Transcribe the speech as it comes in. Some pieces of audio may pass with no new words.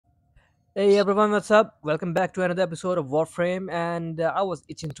Hey everyone, what's up? Welcome back to another episode of Warframe, and I was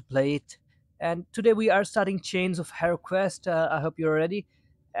itching to play it. And today we are starting Chains of Harrow Quest. I hope you're ready.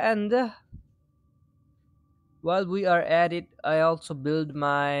 And while we are at it, I also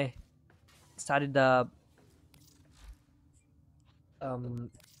started um,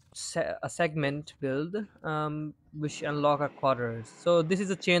 a segment build, which unlock our quarters. So this is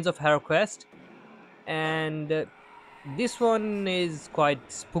a Chains of Harrow Quest, and this one is quite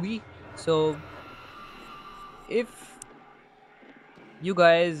spooky. So if you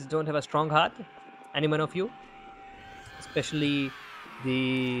guys don't have a strong heart, any one of you, especially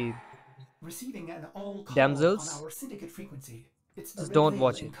the Receiving an all call on damsels, our syndicate frequency. It's the just red don't veil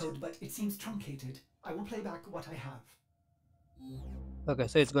watch it. encode, but it seems truncated. I will play back what I have. Okay,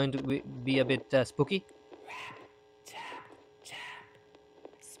 so it's going to be a bit spooky.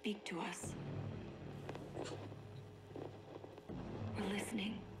 Speak to us. We're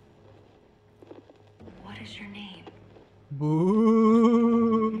listening. What is your name?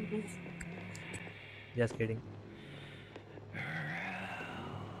 Boo! Just kidding.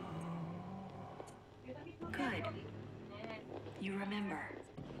 Good. You remember.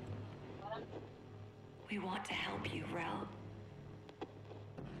 We want to help you, Rel.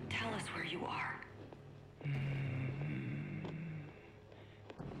 Tell us where you are.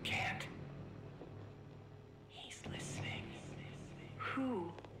 Can't. He's listening.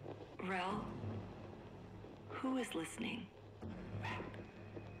 Who? Rel? Who is listening?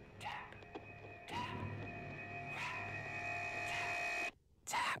 Tap. Tap.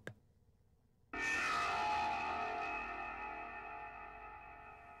 Tap.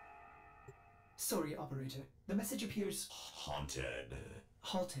 Sorry, operator. The message appears Haunted.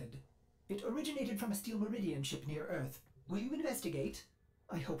 halted. It originated from a steel meridian ship near Earth. Will you investigate?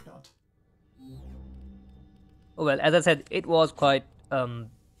 I hope not. Oh well, as I said, it was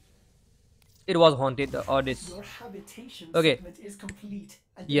haunted or this. Your habitation Okay, segment is complete.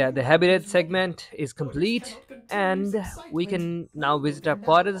 And the yeah, new the map habitat is ready. segment is Orders complete, cannot continue this and we excitement. can What now will visit do our now,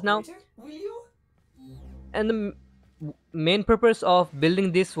 quarters now. operator? Will you? And the main purpose of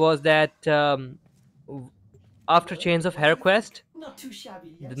building this was that after Well, Chains of what do Harrow you think? quest, Not too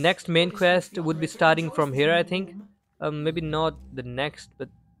shabby, the yes? next main Orders from quest the would be operator. starting Enjoy from this here, I new think. home. Maybe not the next, but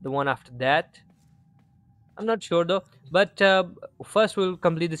the one after that. I'm not sure though. But first we'll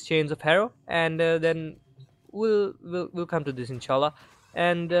complete this Chains of Harrow, and then we'll come to this inshallah.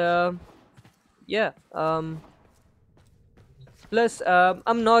 And yeah, plus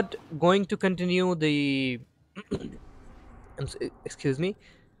I'm not going to continue the. Excuse me.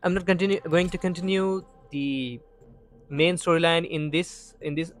 I'm not going to continue the main storyline in this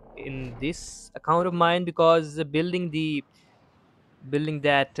account of mine, because building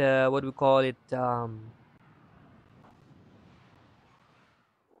that what we call it,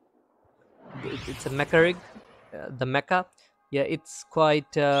 it's a mecha rig, the mecha. Yeah, it's quite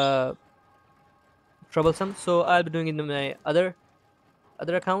troublesome, so I'll be doing it in my other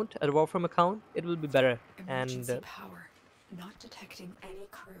account, a Warframe account. It will be better. And Emergency power. Not detecting any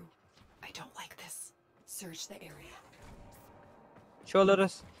crew. I don't like this. Search the area. sure,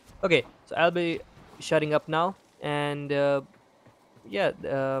 Lotus. Okay, so I'll be shutting up now, and yeah,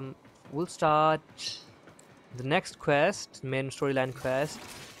 we'll start the next quest, main storyline quest,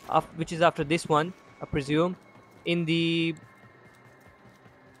 which is after this one, I presume, in the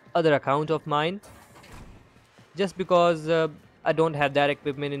other account of mine, just because I don't have that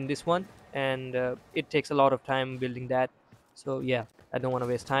equipment in this one, and it takes a lot of time building that. So yeah, I don't want to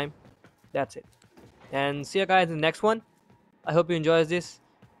waste time. That's it. And see you guys in the next one. I hope you enjoy this.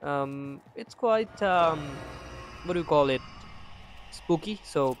 It's quite what do you call it? Spooky.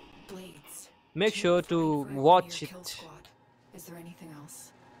 So Blades. make sure GL3 to for engineer watch kill it. squad. Is there anything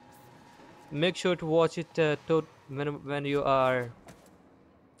else? Make sure to watch it when you are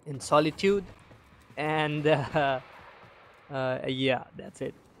in solitude. And yeah, that's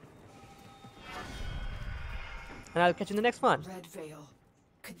it. And I'll catch you in the next one. Red Veil.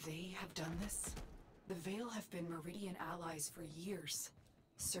 Could they have done this? The Veil have been Meridian allies for years.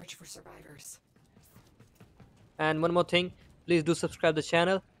 Search for survivors. And one more thing, please do subscribe the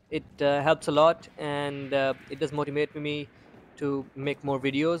channel. It helps a lot, and it does motivate me to make more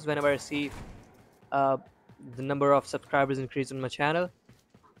videos whenever I see uh, the number of subscribers increase on my channel.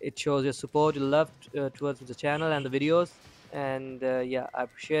 It shows your support, your love towards the channel and the videos, and yeah, I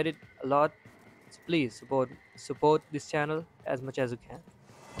appreciate it a lot. So please support this channel as much as you can.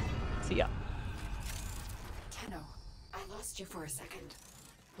 See ya. Tenno, I lost you for a second.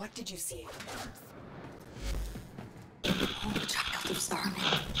 What did you see? Oh, child of Zarman,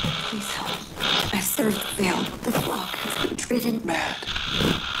 please help me. I've served Veil. The flock has been driven mad.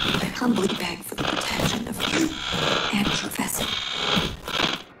 I've humbly beg for the protection of you and your vessel.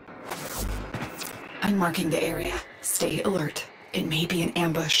 I'm marking the area. Stay alert. It may be an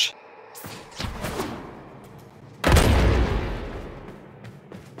ambush.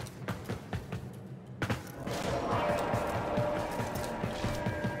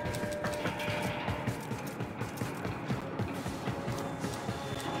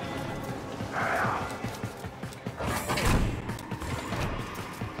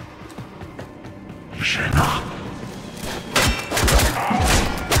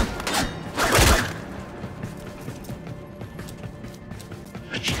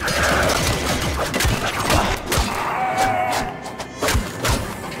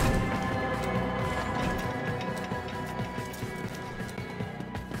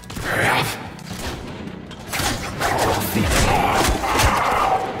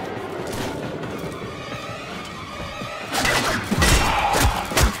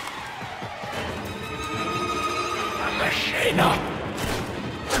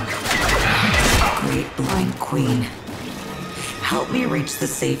 Great Blind Queen, help me reach the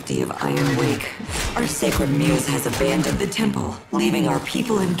safety of Iron Wake. Our sacred muse has abandoned the temple, leaving our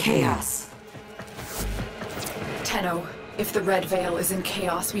people in chaos. Tenno, if the Red Veil is in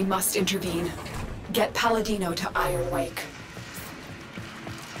chaos, we must intervene. Get Palladino to Iron Wake.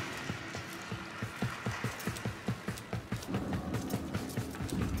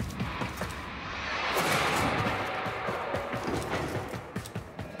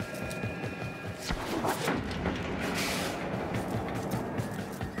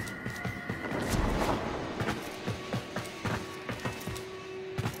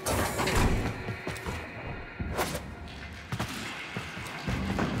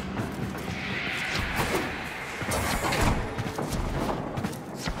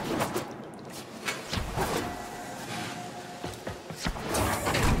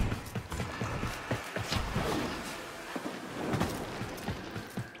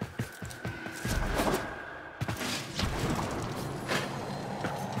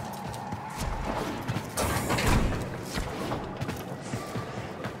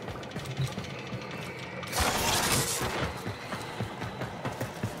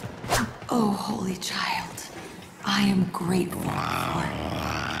 Oh, holy child, I am grateful for.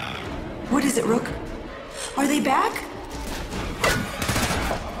 What is it, Rook? Are they back?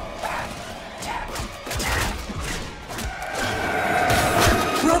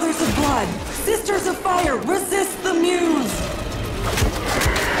 Brothers of blood, sisters of fire, resist the muse!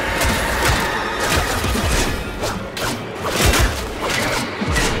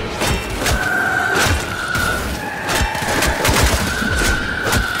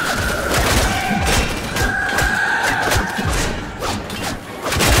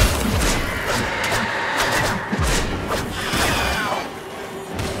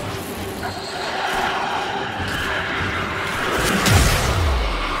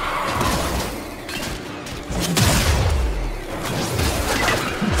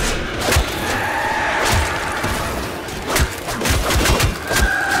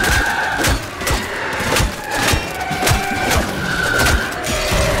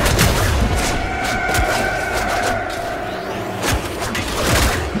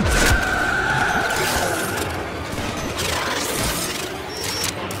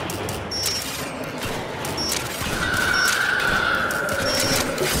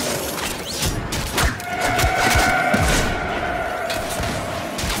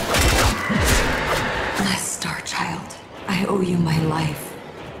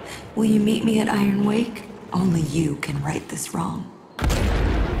 Will you meet me at Iron Wake? Only you can right this wrong.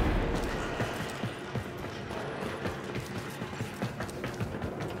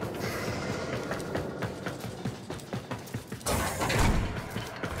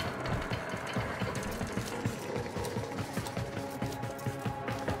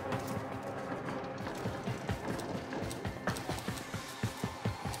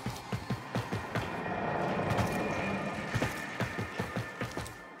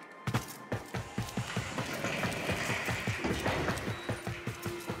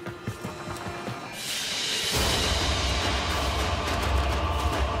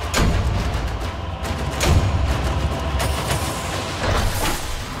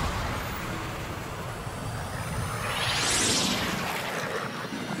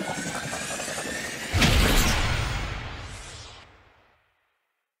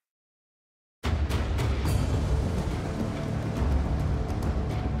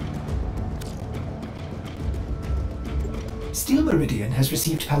 Steel Meridian has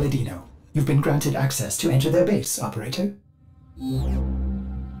received Palladino. You've been granted access to enter their base, Operator.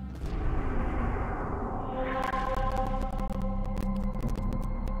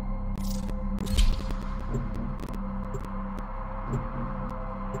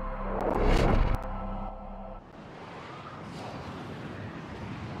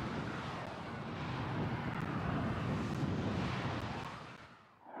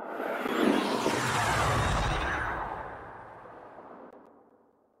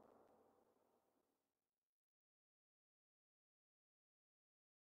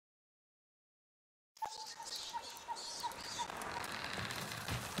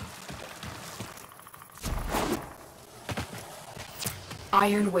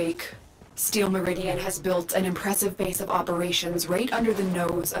 Iron Wake. Steel Meridian has built an impressive base of operations right under the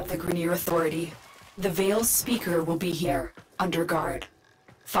nose of the Grineer Authority. The Veil's speaker will be here, under guard.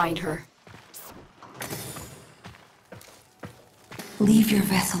 Find her. Leave your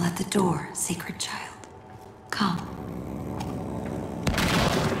vessel at the door, sacred child. Come.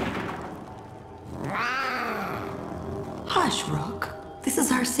 Hush, Rook. This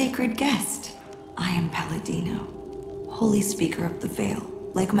is our sacred guest. I am Palladino, Holy Speaker of the Veil,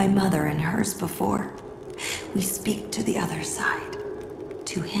 like my mother and hers before. We speak to the other side,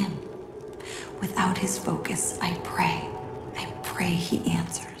 to him. Without his focus, I pray he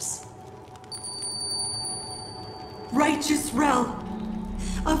answers. Righteous Rel,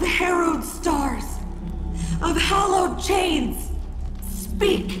 of harrowed stars, of hallowed chains,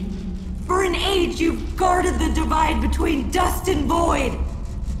 speak! For an age you've guarded the divide between dust and void.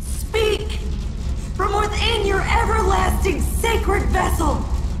 Speak! From within your everlasting sacred vessel,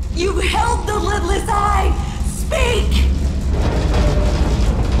 you've held the lidless eye. Speak!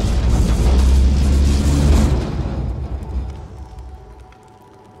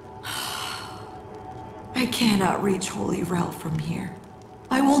 I cannot reach Holy Rel from here.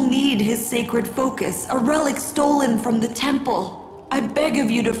 I will need his sacred focus, a relic stolen from the temple. I beg of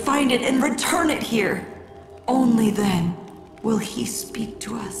you to find it and return it here. Only then will he speak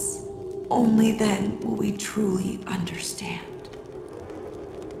to us. Only then will we truly understand.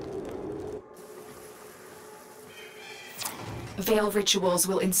 Veil rituals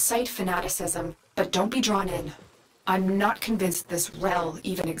will incite fanaticism, but don't be drawn in. I'm not convinced this Rel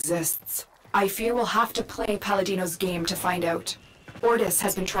even exists. I fear we'll have to play Palladino's game to find out. Ordis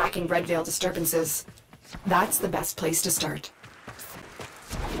has been tracking Red Veil disturbances. That's the best place to start.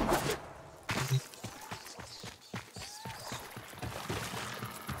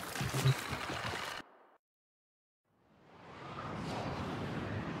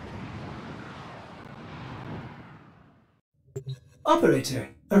 Operator,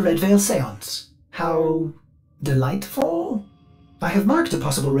 a Red Veil seance. How delightful. I have marked a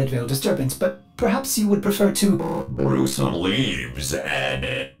possible Red Veil disturbance, but perhaps you would prefer to... brew some leaves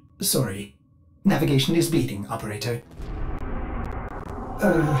and... Sorry. Navigation is bleeding, Operator.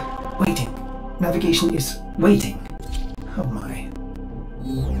 Waiting. Navigation is waiting. Oh my.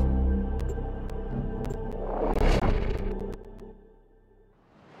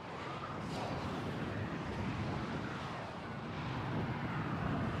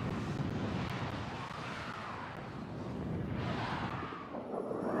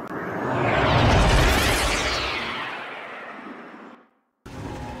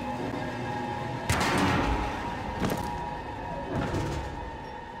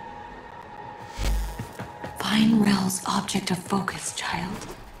 Find Rel's object of focus, child.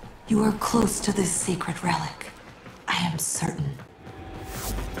 You are close to this sacred relic. I am certain.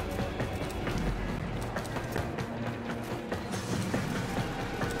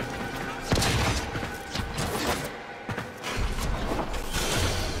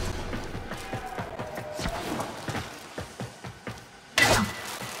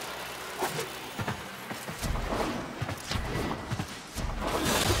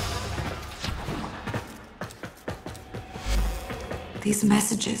 These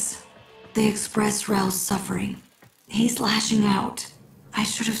messages, they express Rel's suffering. He's lashing out. I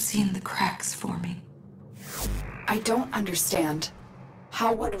should have seen the cracks forming. I don't understand.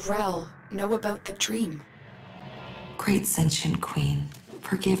 How would Rel know about the dream? Great sentient queen,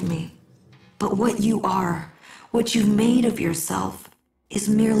 forgive me. But what you are, what you've made of yourself, is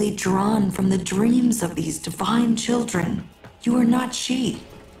merely drawn from the dreams of these divine children. You are not she.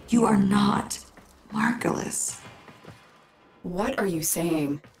 You are not Margulis. What are you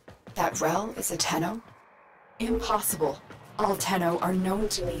saying? That Rel is a Tenno? Impossible. All Tenno are known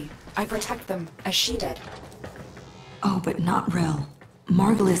to me. I protect them, as she did. Oh, but not Rel.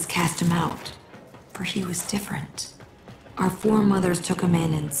 Margulis cast him out, for he was different. Our foremothers took him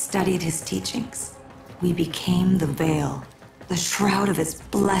in and studied his teachings. We became the Veil, the shroud of his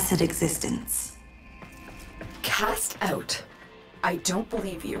blessed existence. Cast out? I don't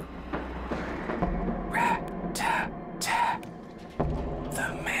believe you.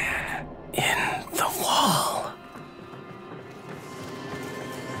 The man in the wall.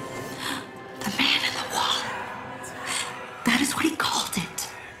 The man in the wall. That is what he called it.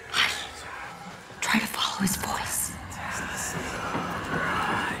 Hush. Try to follow his voice.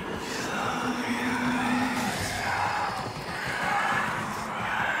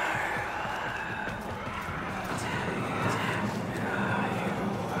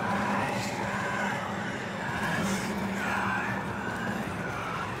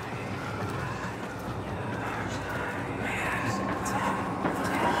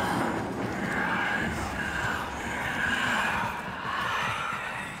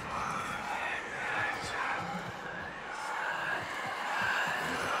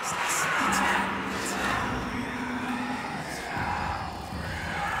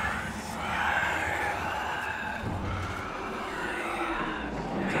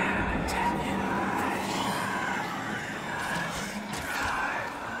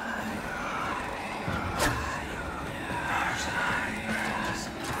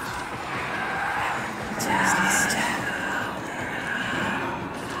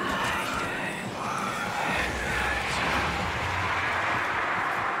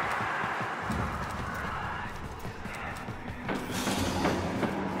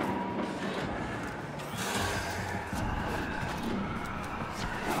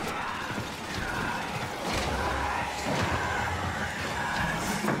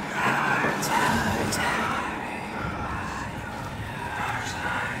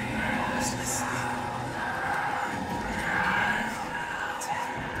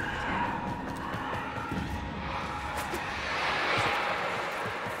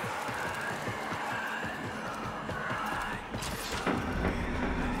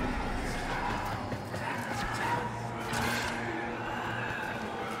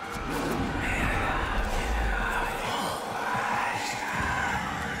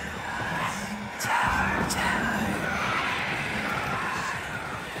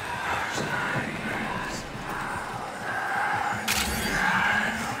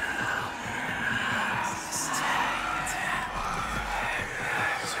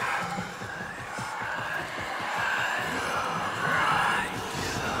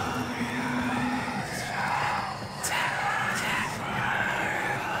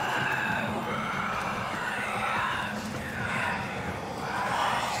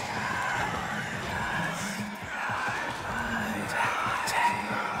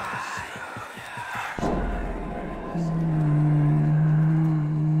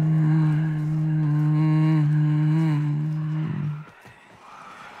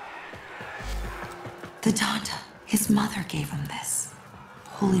 The Donda, his mother gave him this.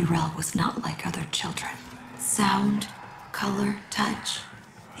 Holy Rel was not like other children. Sound, color, touch,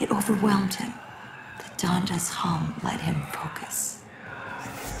 it overwhelmed him. The Donda's hum let him focus.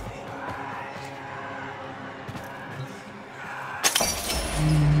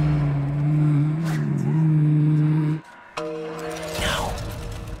 No.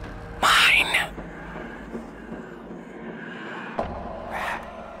 Mine.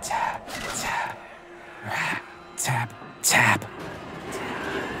 Tap, tap. Tap, tap.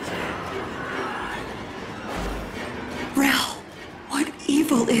 Rel, what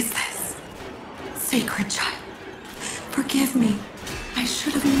evil is this? Sacred child, forgive me. I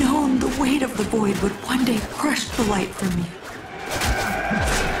should have known the weight of the void would one day crush the light from me.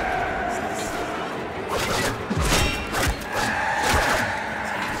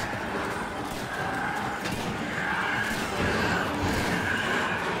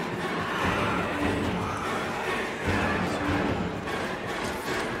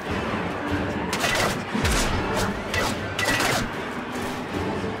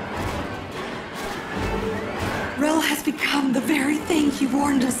 Rel has become the very thing he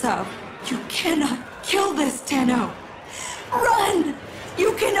warned us of. You cannot kill this, Tenno. Run!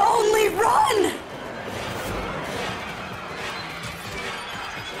 You can only run!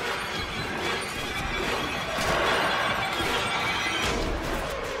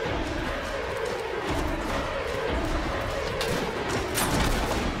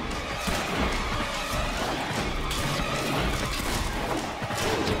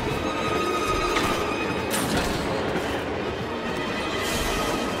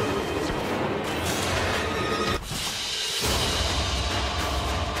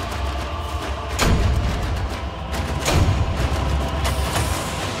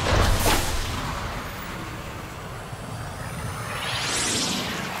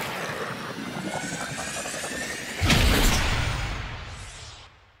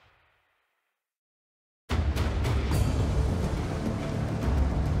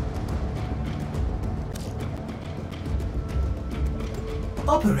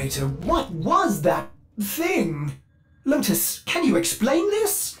 Operator, what was that thing? Lotus, can you explain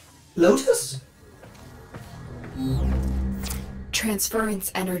this? Lotus?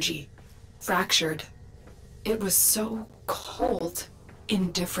 Transference energy. Fractured. It was so cold.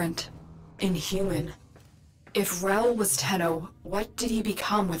 Indifferent. Inhuman. If Rel was Tenno, what did he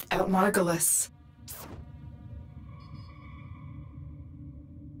become without Margulis?